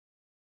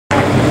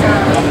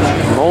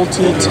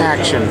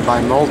Multi-taction by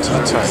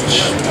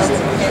MultiTouch.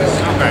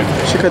 Okay.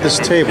 Check out this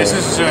table. This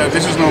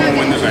is normal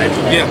Windows 8.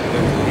 Yeah.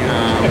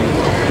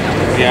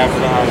 We have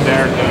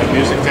there the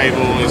music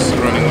table is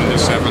running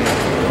Windows 7.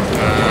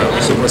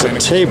 It's a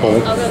table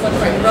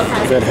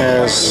that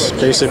has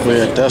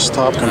basically a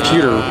desktop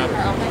computer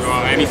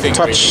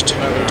touch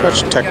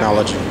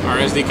technology. Our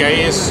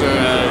SDK is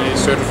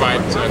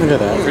certified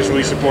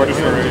visually supported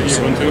for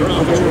Ubuntu.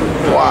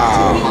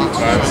 Wow.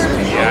 But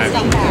yeah,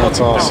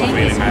 that's awesome. Doesn't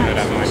really matter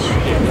that much.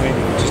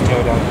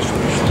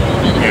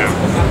 Yeah.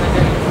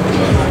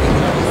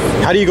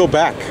 How do you go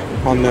back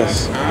on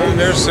this?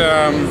 There's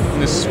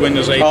this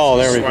Windows 8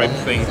 swipe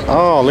thing.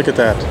 Oh, look at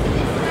that.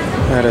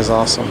 That is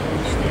awesome.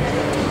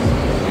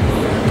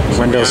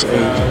 Windows 8.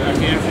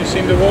 Have you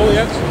seen the wall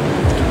yet?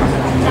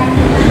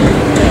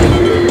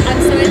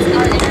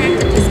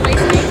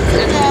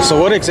 So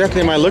what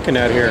exactly am I looking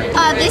at here?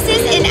 This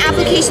is an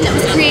application that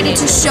was created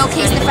to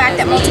showcase the fact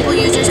that multiple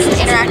users can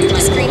interact with the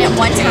screen at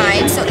one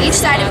time. So each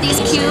side of these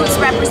cubes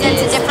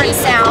represents a different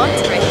sound.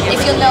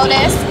 If you'll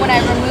notice, when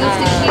I remove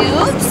the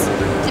cubes,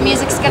 the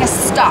music's going to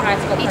stop.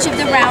 Each of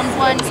the round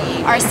ones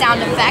are a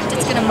sound effect.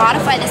 It's going to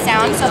modify the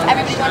sound. So if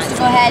everybody wants to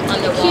go ahead to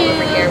the cube,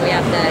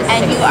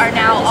 and you are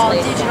now all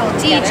digital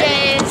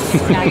DJs,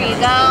 there you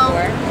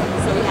go.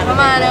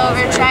 Come on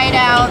over, try it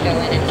out.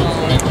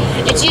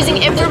 It's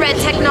using infrared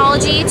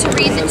technology to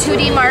read the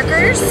 2D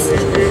markers.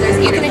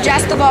 You can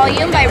adjust the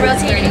volume by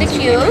rotating the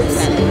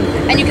cubes,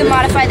 and you can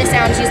modify the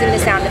sounds using the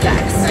sound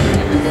effects.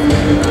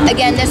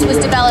 Again, this was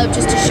developed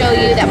just to show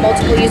you that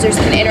multiple users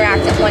can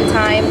interact at one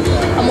time.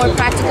 A more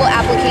practical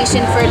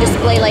application for a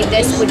display like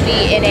this would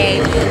be in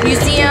a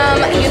museum,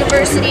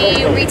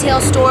 university,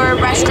 retail store,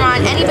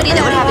 restaurant, anybody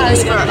that would have a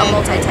use for a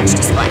multi-touch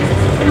display.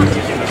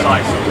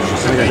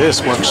 Look at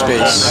this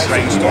workspace.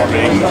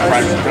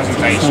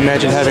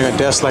 Imagine having a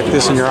desk like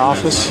this in your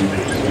office.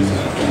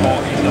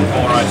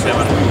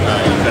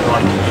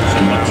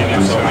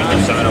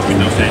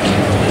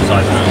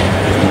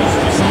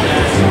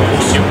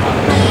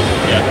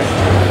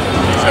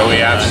 So we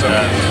have some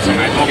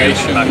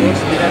application.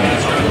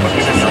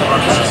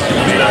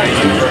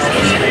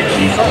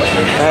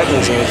 That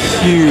is a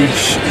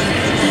huge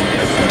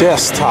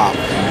desktop.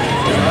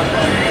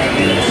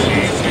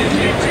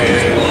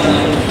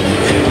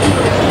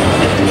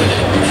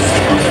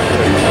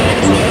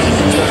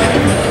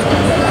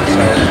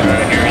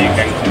 Here you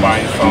can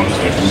combine phones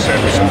with the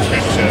service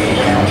subscription,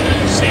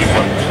 see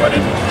what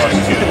it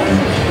costs you,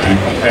 and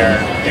compare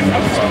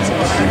different phones.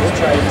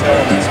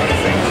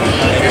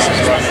 This is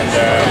running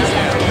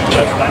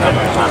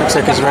looks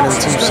like it's running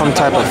some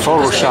type of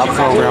Photoshop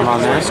program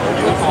on there.